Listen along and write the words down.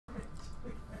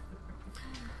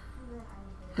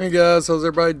Hey guys, how's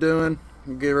everybody doing?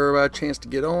 We'll give everybody a chance to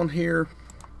get on here.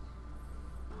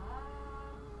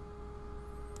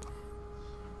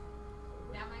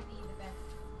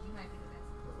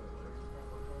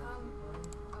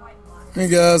 Hey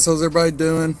guys, how's everybody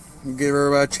doing? We'll give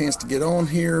everybody a chance to get on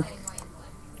here.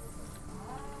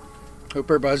 Hope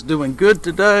everybody's doing good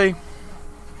today.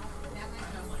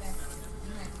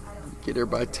 Get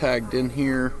everybody tagged in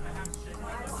here.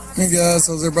 Hey guys,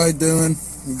 how's everybody doing?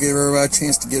 We'll give everybody a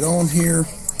chance to get on here.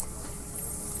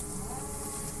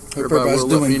 Hope everybody's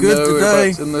doing good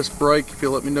today. In this break, if you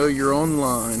let me know you're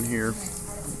online here.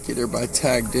 Get everybody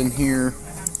tagged in here.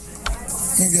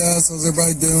 Hey guys, how's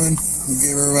everybody doing? We'll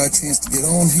give everybody a chance to get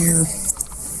on here.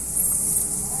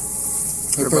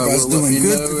 Hope everybody's doing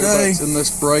good today. In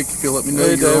this break, if you let me know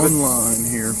you're online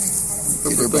here.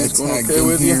 Hope everybody's going okay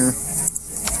with you.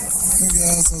 Hey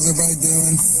guys, how's everybody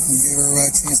doing? We'll give everybody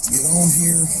a chance to get on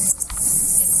here.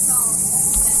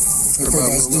 Hope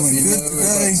everybody's doing good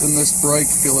today. In this break,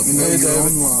 if you let me know you're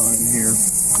online here.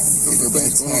 Hope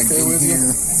everybody's going okay with you.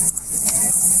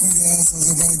 Hey guys,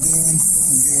 how's everybody doing?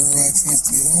 We'll give everybody a chance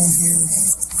to get on here.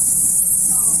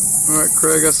 Alright,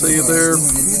 Craig, I see you there.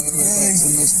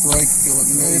 In this break, if you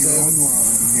let me know you're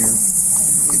online here.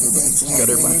 Got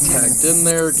everybody tagged in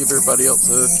there. Give everybody else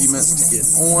a few minutes to get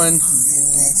on.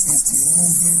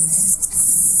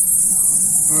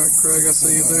 Alright, Craig, I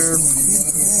see you there. Got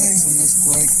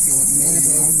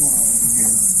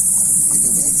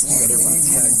everybody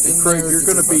tagged in. Craig, you're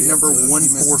going to be number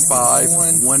 145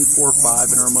 in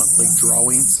our monthly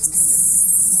drawings.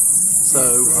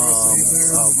 So,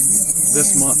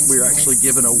 this month we're actually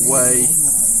giving away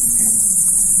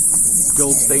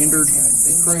gold standard.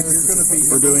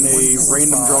 We're doing a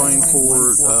random drawing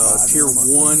for tier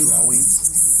 1.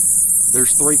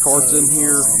 There's 3 cards in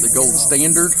here, the gold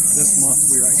standard. This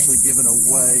month we're actually giving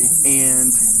away,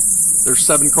 and there's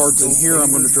 7 cards in here.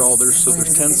 I'm going to draw there's 10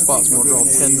 spots. I'm going to draw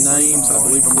 10 names. I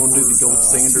believe I'm going to do the gold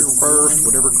standard first.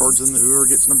 Whatever card's in the, whoever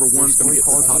gets number 1 is going to get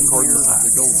the top card in the pack.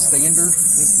 The gold standard.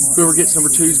 Whoever gets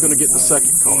number 2 is going to get the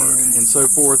second card, and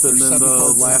so forth. And then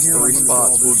the last 3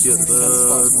 spots will get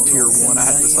the tier 1. I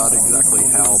haven't decided exactly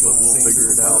how, but we'll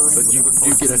figure it out. But you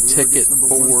get a ticket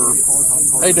for.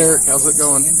 Hey Derek, how's it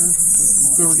going?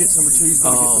 Whoever gets number 2 is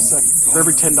going to get the second card. For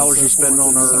every $10 you spend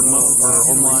on our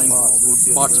online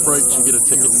box break, you get a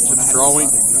ticket into the drawing.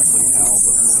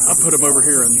 I put them over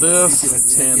here in this,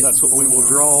 and that's what we will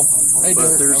draw.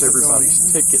 But there's everybody's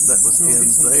ticket that was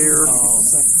in there.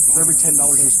 For every $10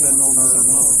 you spend on our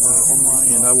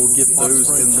online, and I will get those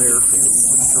in there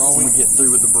when we get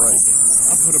through with the break.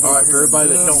 All right, for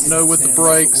everybody that don't know with the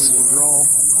breaks,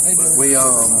 we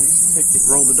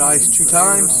roll the dice 2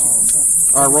 times.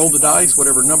 I roll the dice,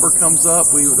 whatever number comes up,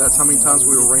 that's how many times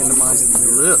we will randomize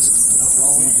the list.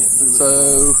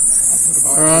 So,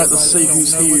 alright, let's see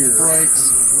who's here.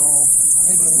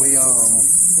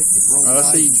 I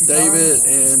see David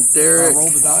and Derek.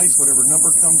 Roll the dice, whatever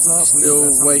number comes up.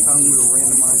 Still waiting.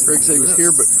 Craig said he was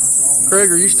here, but Craig,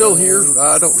 are you still here?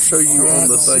 I don't show you on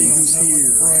the thing.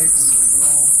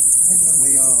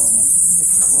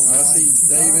 I see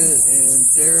David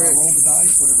and Derek. Roll the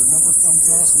dice, whatever number comes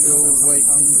up. Still waiting.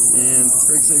 And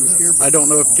Craig said he was here. I don't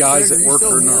know if guys at work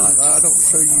or not. I don't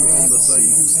show you on the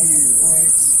thing.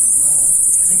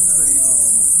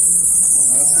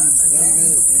 I see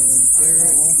David and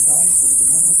Derek. Roll the dice, whatever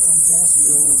number comes up.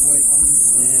 Still waiting.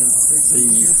 And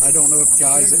I don't know if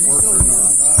guys at work or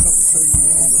not. I don't show you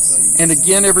on the thing. And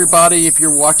again, everybody, if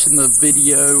you're watching the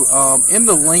video, in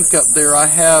the link up there, I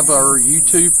have our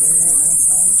YouTube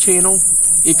channel.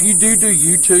 If you do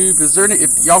YouTube, is there any,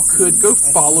 if y'all could go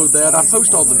follow that. I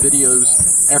post all the videos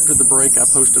after the break. I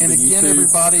post them to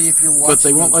YouTube, but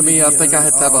they won't let me. I think I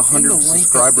have to have 100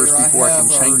 subscribers before I can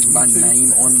change my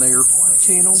name on there.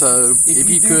 So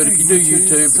if you do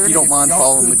YouTube, if you don't mind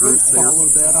following the group there,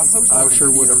 I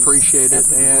sure would appreciate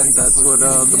it. And that's what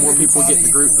the more people get in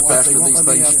the group, the faster these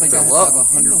things fill up.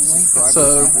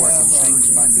 So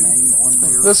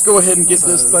let's go ahead and get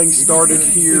this thing started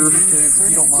here.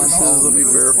 Let me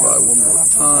verify one more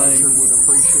time.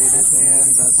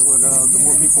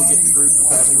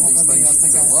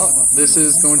 This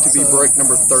is going to be break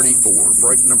number 34.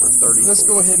 Break number 34. Let's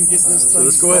go ahead and get this. So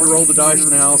let's go ahead and roll the dice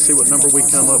now. See what number we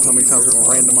come up. How many times we're going to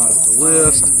randomize the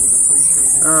list.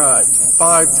 All right,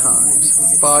 5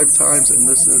 times. 5 times, and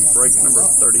this is break number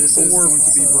 34. This is going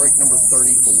to be break number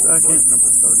 34. Break number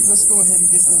 34. Let's go ahead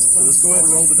and get this. So let's go ahead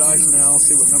and roll the dice now.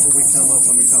 See what number we come up.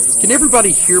 How many times? Can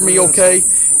everybody hear me okay?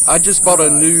 I just bought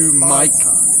a new mic,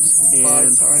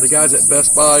 and the guys at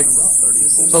Best Buy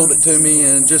sold it to me,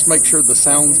 and just make sure the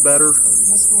sound's better.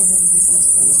 Let's go ahead and get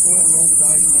this.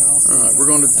 All right, we're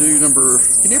going to do number.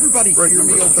 Can everybody break hear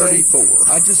me number okay? 34.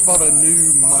 I just bought a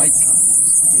new mic,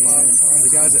 and the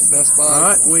guys at Best Buy. All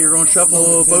right, we are going to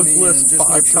shuffle both lists just 5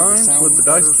 make sure the times sound with the is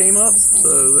dice better. came up.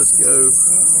 So let's go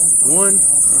 1,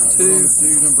 2,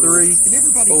 3,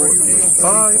 4, and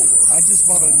 5. I just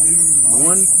bought a new mic.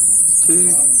 1, 2,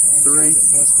 3,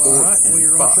 4, and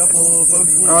 5.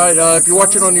 All All right, if you're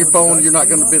watching on your phone, you're not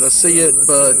going to be able to see it,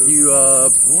 but you,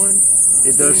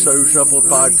 it does show shuffled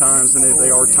 5 times, and they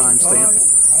are time stamped.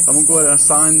 I'm going to go ahead and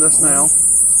assign this now. 2,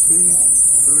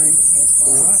 3,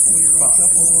 4, and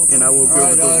 5. And I will go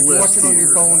to the if you're list watching on your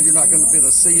here. phone, you're not going to be able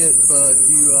to see it, but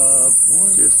you,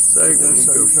 Just a second,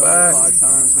 we'll go back.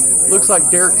 Looks like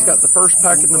Derek's got the first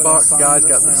pack in the box, Guy's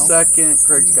got the second,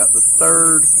 Craig's got the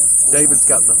third, David's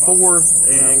got the fourth,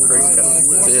 and Craig's got the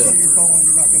fifth.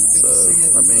 So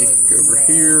let me go over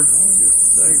here.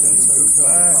 Just a second, we'll go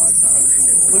back.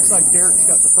 Looks like Derek's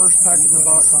got the first pack in the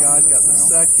box, Guy's got the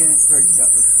second, Craig's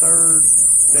got the third,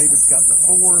 David's got the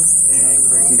fourth, and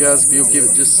Craig's. And guys, if you'll give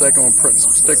it just a second, I'm print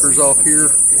some stickers off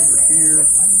here. Over here.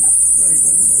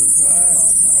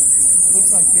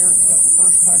 Looks like Derek's got the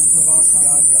first pack in the box,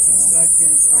 Guy's got the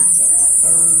second, Craig's got the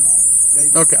third,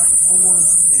 David's got the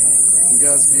fourth, and Craig's.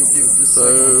 Guys, if you'll give it just a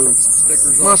second, I'm print some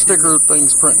stickers off. My sticker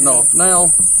thing's printing off now.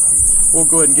 We'll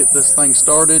go ahead and get this thing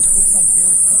started.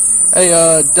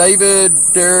 Hey, David,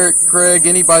 Derek, Craig,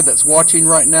 anybody that's watching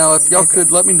right now, if y'all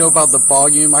could let me know about the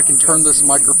volume. I can turn this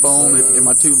microphone. Am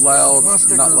I too loud?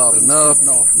 Not loud enough.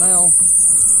 Now,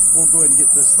 we'll go ahead and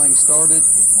get this thing started.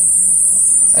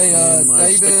 Hey,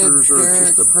 David,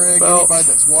 Derek, Craig, anybody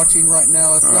that's watching right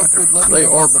now, if y'all could let me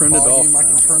know about the volume. I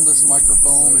can turn this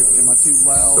microphone. Am I too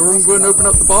loud? So we're going to go ahead and open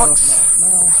up the box.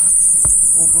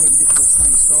 We'll go ahead and get this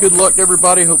thing started. Good luck,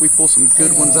 everybody. Hope we pull some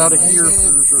good ones out of here.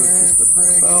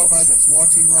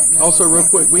 Also, real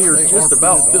quick, we are just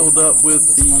about filled up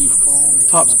with the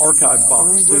Topps Archive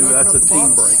box, too. That's a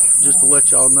team break, just to let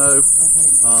y'all know.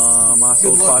 I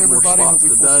sold 5 more spots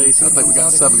today, so I think we got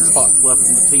 7 spots left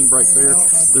in the team break there.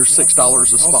 They're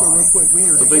 $6 a spot. So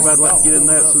if anybody'd like to get in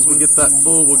that, since we get that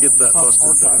full, we'll get that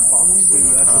busted down.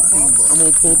 I'm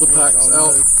going to pull the packs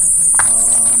out.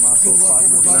 I sold 5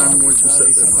 more. I'm going to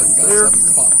set them right there. 7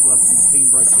 spots left in the team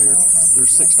break there. They're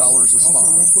 $6 a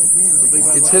spot.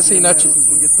 It's hissing at you. As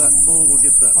we get that full, we'll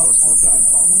get that busted down.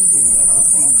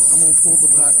 I'm going to pull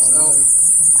the packs out.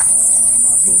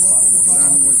 I sold 5 more.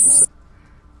 I'm going to set.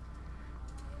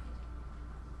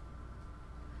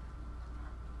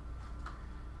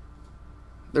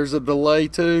 There's a delay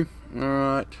too. All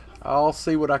right, I'll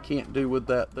see what I can't do with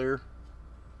that there.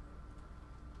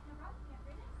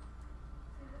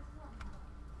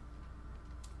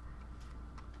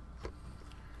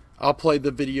 I'll play the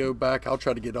video back. I'll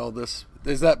try to get all this.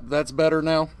 That's better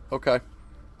now? Okay.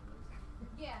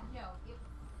 Yeah, no,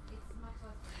 it's much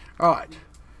less. All right.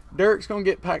 Derek's going to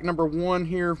get pack number 1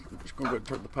 here. I'm just going to go and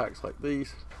turn the packs like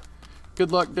these.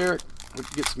 Good luck, Derek. We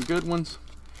can get some good ones.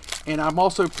 And I'm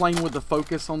also playing with the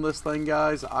focus on this thing,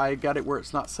 guys. I got it where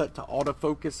it's not set to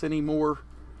autofocus anymore.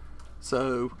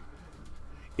 So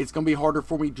it's going to be harder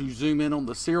for me to zoom in on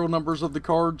the serial numbers of the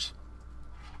cards.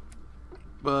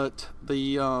 But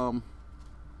the let's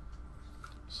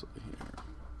see here.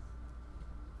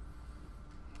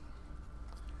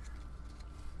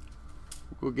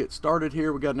 We'll get started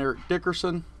here. We got an Eric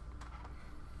Dickerson,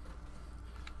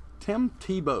 Tim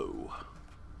Tebow,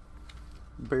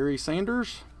 Barry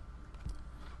Sanders,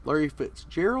 Larry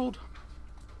Fitzgerald,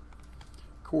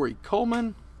 Corey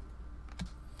Coleman,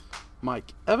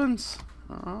 Mike Evans.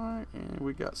 All right, and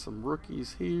we got some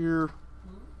rookies here.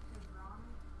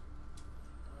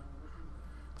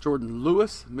 Jordan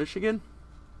Lewis, Michigan.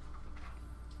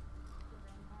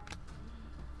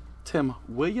 Tim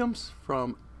Williams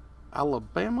from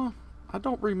Alabama. I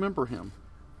don't remember him.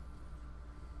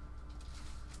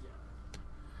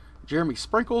 Jeremy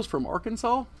Sprinkles from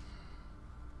Arkansas.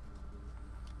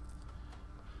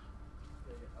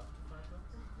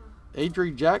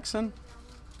 Adree Jackson,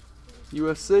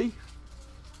 USC.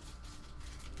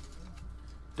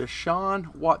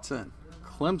 Deshaun Watson,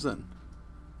 Clemson.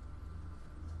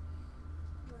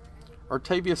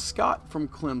 Artavius Scott from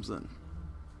Clemson.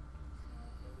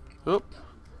 Oop.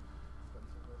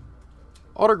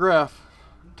 Autograph,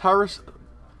 Tyrus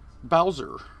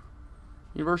Bowser,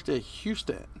 University of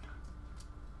Houston.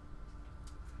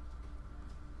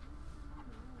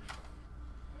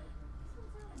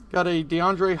 Got a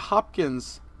DeAndre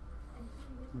Hopkins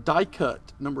die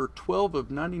cut, number 12 of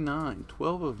 99.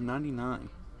 12 of 99.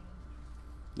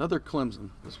 Another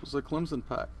Clemson. This was a Clemson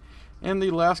pack. And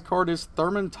the last card is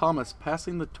Thurman Thomas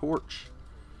passing the torch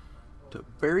to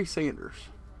Barry Sanders.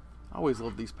 I always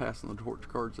love these passing the torch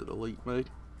cards that Elite made.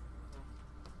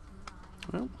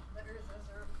 Well,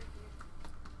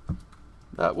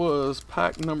 that was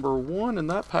pack number 1, and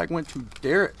that pack went to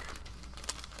Derek.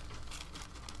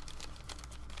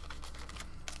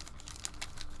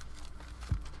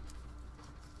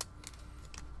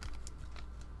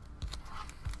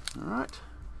 All right.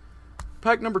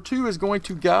 Pack number 2 is going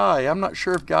to Guy. I'm not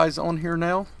sure if Guy's on here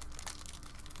now,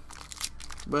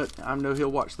 but I know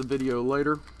he'll watch the video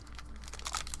later.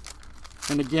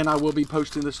 And again, I will be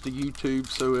posting this to YouTube,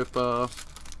 so if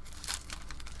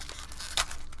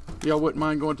y'all wouldn't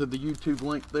mind going to the YouTube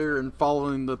link there and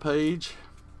following the page.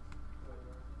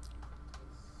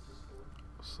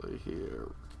 Let's see here.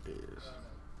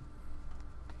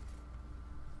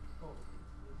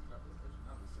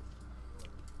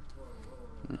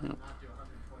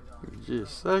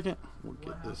 Just a second, we'll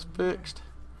get this fixed.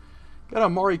 Got a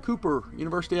Amari Cooper,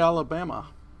 University of Alabama.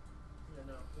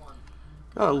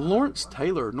 Got a Lawrence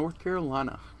Taylor, North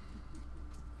Carolina.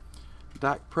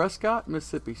 Dak Prescott,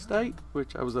 Mississippi State,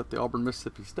 which I was at the Auburn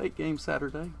Mississippi State game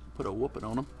Saturday. Put a whooping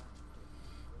on them.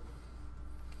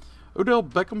 Odell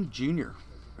Beckham Jr.,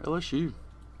 LSU.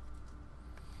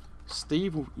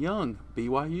 Steve Young,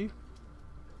 BYU.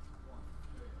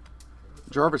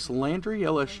 Jarvis Landry,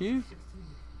 LSU.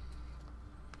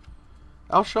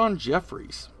 Alshon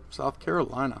Jeffries, South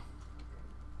Carolina.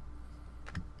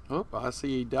 Oh, I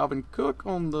see Dalvin Cook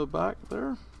on the back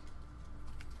there.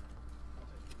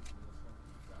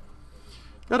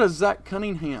 Got a Zach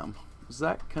Cunningham.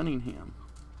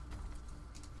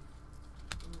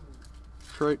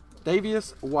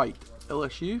 Davius White,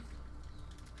 LSU.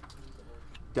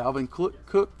 Dalvin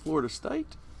Cook, Florida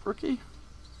State, rookie.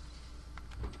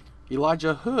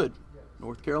 Elijah Hood,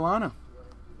 North Carolina.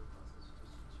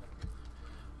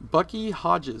 Bucky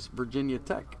Hodges, Virginia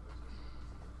Tech.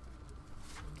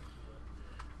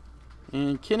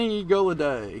 And Kenny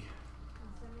Golladay.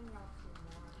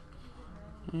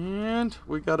 And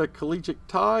we got a collegiate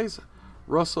ties,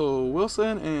 Russell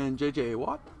Wilson and J.J.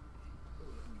 Watt.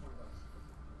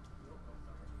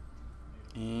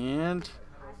 And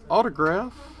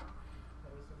autograph,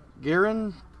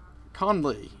 Garen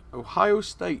Conley, Ohio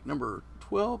State, number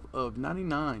 12 of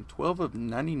 99. 12 of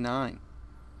 99.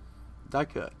 Die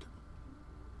cut.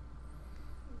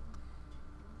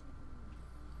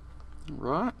 All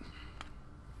right.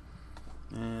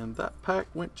 And that pack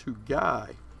went to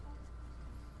Guy.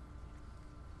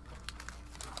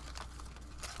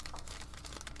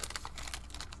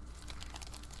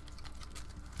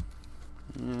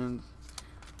 And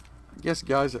I guess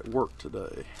Guy's at work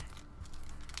today.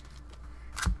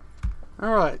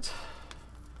 All right.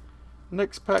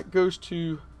 Next pack goes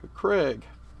to Craig.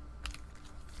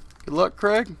 Good luck,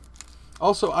 Craig.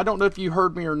 Also, I don't know if you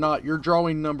heard me or not, your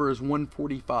drawing number is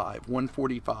 145.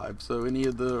 145. So any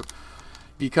of the, if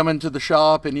you come into the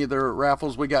shop, any of the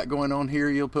raffles we got going on here,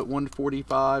 you'll put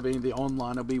 145. Any of the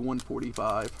online will be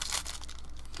 145.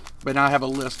 But I have a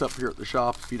list up here at the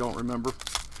shop if you don't remember.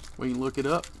 We can look it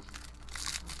up.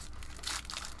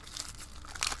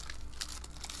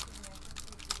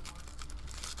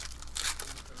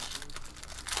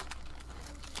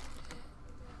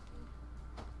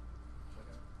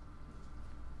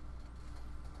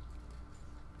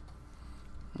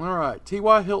 All right,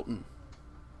 T.Y. Hilton.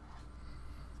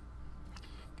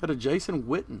 Got a Jason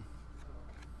Witten.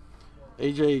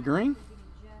 A.J. Green.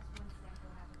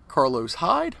 Carlos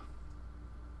Hyde.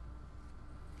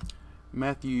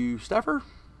 Matthew Stafford.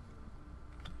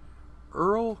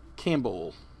 Earl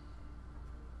Campbell.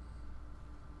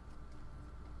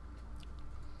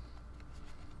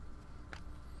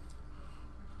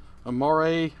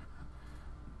 Amare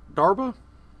Darba,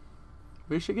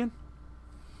 Michigan.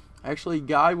 Actually,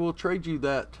 Guy will trade you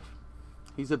that.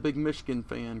 He's a big Michigan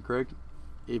fan, Craig.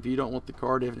 If you don't want the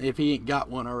card, if he ain't got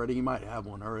one already, he might have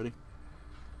one already.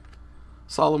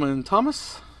 Solomon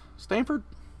Thomas, Stanford.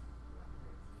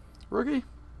 Rookie.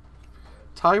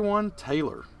 Taiwan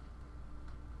Taylor.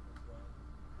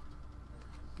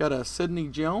 Got a Sidney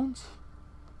Jones.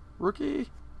 Rookie.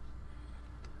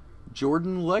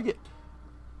 Jordan Leggett.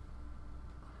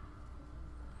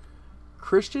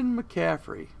 Christian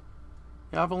McCaffrey.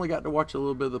 Yeah, I've only got to watch a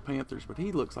little bit of the Panthers, but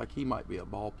he looks like he might be a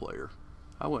ball player.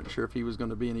 I wasn't sure if he was going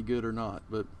to be any good or not,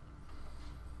 but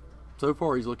so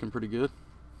far he's looking pretty good.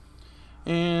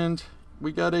 And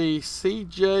we got a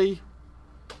C.J.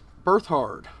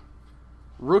 Berthard,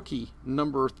 rookie,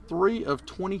 number 3 of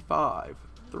 25.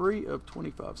 3 of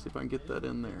 25. See if I can get that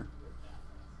in there.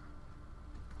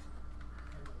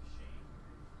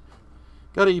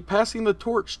 Got a passing the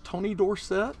torch, Tony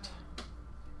Dorsett.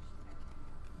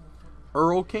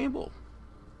 Earl Campbell.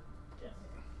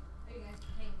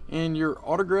 And your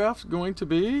autograph's going to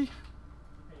be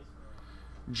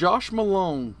Josh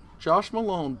Malone. Josh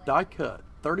Malone, die cut.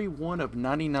 31 of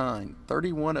 99.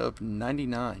 31 of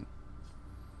 99.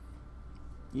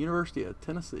 University of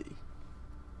Tennessee.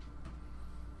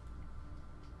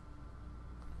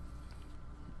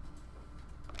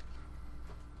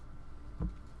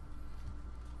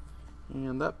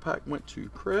 And that pack went to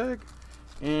Craig.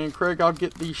 And Craig, I'll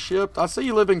get these shipped. I see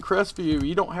you live in Crestview.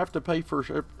 You don't have to pay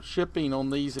for shipping on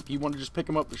these. If you want to just pick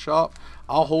them up at the shop,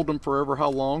 I'll hold them forever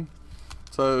how long.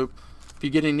 So if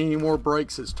you get any more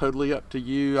breaks, it's totally up to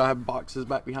you. I have boxes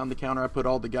back behind the counter. I put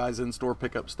all the guys in store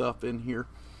pick up stuff in here.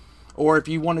 Or if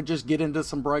you want to just get into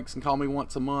some breaks and call me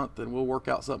once a month, and we'll work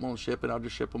out something on shipping, I'll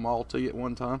just ship them all to you at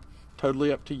one time.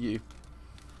 Totally up to you.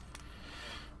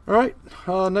 All right,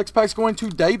 next pack's going to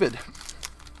David.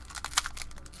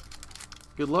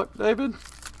 Good luck, David.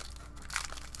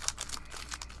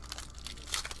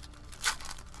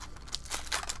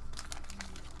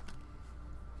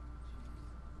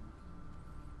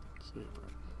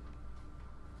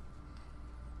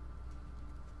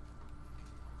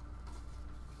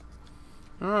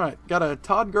 All right, got a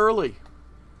Todd Gurley,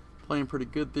 playing pretty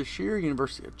good this year,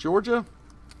 University of Georgia.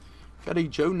 Got a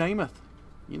Joe Namath,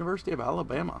 University of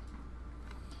Alabama.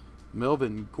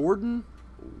 Melvin Gordon,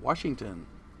 Washington.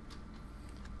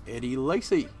 Eddie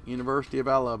Lacy, University of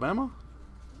Alabama.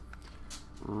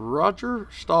 Roger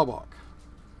Staubach.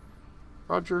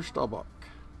 Roger Staubach.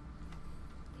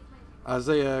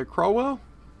 Isaiah Crowell.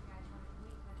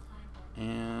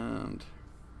 And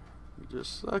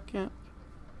just a second.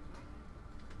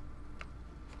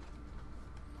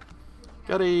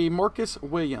 Got a Marcus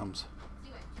Williams.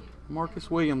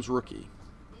 Marcus Williams rookie.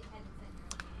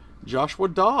 Joshua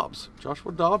Dobbs.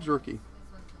 Joshua Dobbs rookie.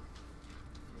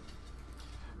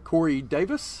 Corey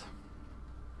Davis.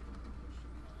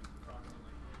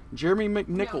 Jeremy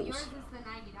McNichols. No, yours is the $90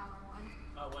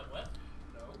 one. What?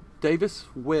 No. Davis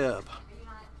Webb.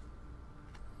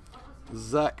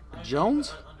 Zach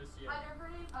Jones.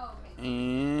 Oh, okay.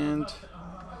 And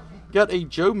got a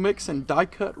Joe Mixon die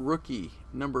cut rookie,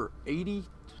 number 80,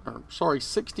 or sorry,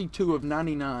 62 of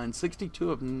 99. 62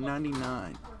 of 99. So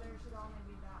there should only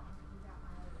be that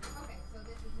one. Okay, so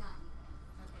this is not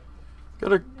even.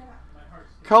 Got a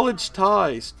College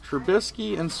Ties,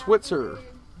 Trubisky and Switzer,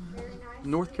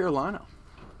 North Carolina.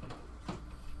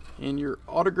 And your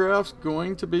autograph's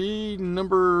going to be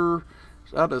number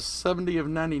out of 70 of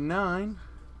 99.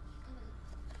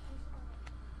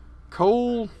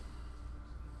 Cole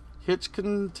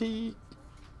Hitchkin.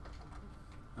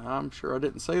 I'm sure I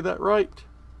didn't say that right.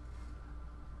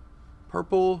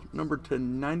 Purple, number to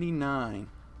 99.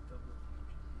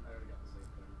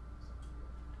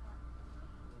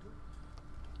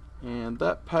 And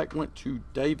that pack went to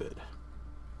David.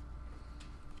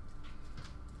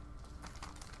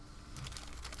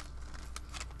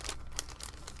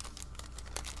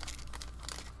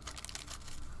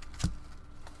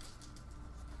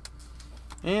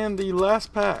 And the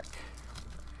last pack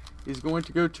is going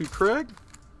to go to Craig.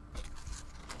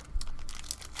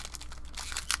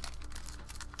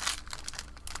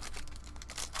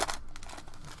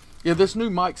 Yeah, this new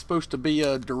mic's supposed to be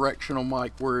a directional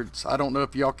mic where it's, I don't know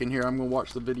if y'all can hear, I'm going to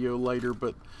watch the video later,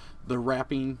 but the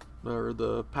wrapping or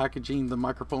the packaging, the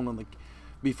microphone on the,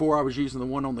 before I was using the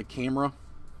one on the camera,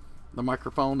 the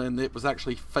microphone, and it was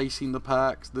actually facing the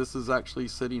packs. This is actually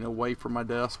sitting away from my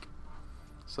desk.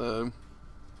 So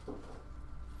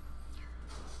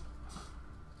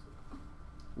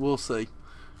we'll see.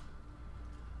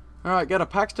 All right, got a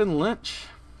Paxton Lynch.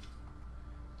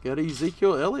 Got a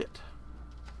Ezekiel Elliott.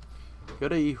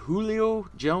 Got a Julio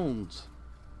Jones.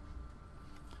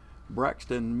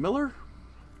 Braxton Miller.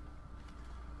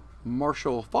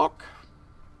 Marshall Faulk.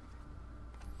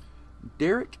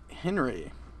 Derrick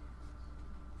Henry.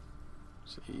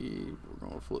 See, we're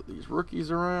going to flip these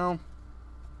rookies around.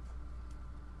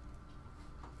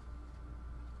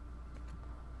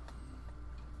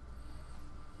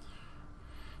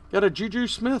 Got a Juju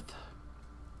Smith.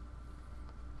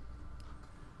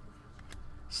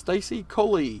 Stacy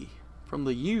Coley from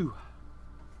the U.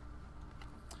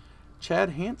 Chad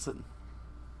Hansen.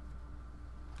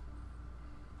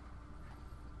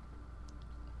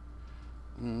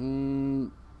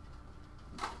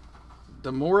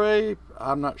 Demore,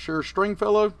 I'm not sure.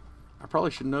 Stringfellow, I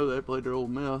probably should know that. Played at Ole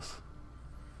Miss.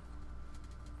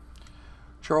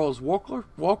 Charles Walker.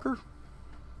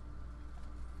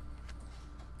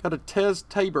 Got a Tez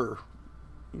Tabor,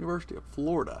 University of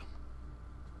Florida.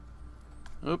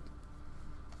 Oop.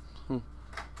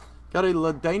 Got a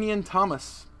LaDainian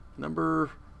Thomas, number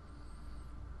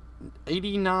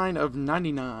 89 of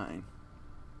 99.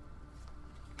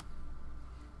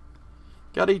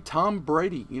 Got a Tom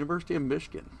Brady, University of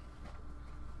Michigan.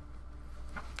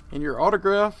 And your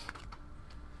autograph,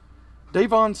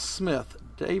 Davon Smith,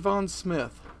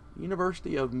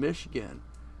 University of Michigan.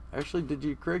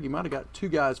 Actually, Craig, you might have got two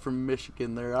guys from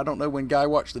Michigan there. I don't know, when Guy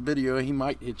watched the video, he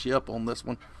might hit you up on this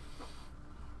one.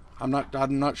 I'm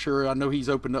not sure. I know he's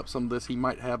opened up some of this. He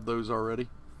might have those already.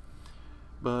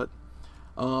 But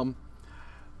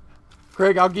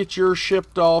Craig, I'll get yours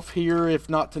shipped off here. If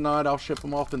not tonight, I'll ship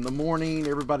them off in the morning.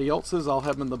 Everybody else's, I'll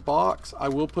have them in the box. I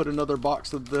will put another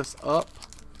box of this up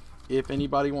if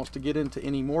anybody wants to get into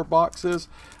any more boxes.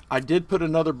 I did put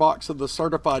another box of the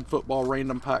certified football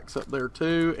random packs up there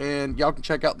too, and y'all can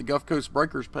check out the Gulf Coast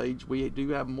Breakers page. We do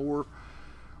have more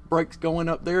breaks going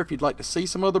up there. If you'd like to see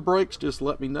some other breaks, just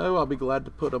let me know. I'll be glad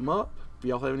to put them up. If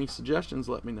y'all have any suggestions,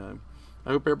 let me know.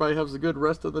 I hope everybody has a good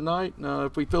rest of the night.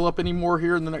 If we fill up any more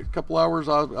here in the next couple hours,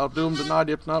 I'll do them tonight.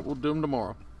 If not, we'll do them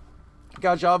tomorrow.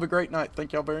 Guys, y'all have a great night.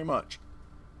 Thank y'all very much.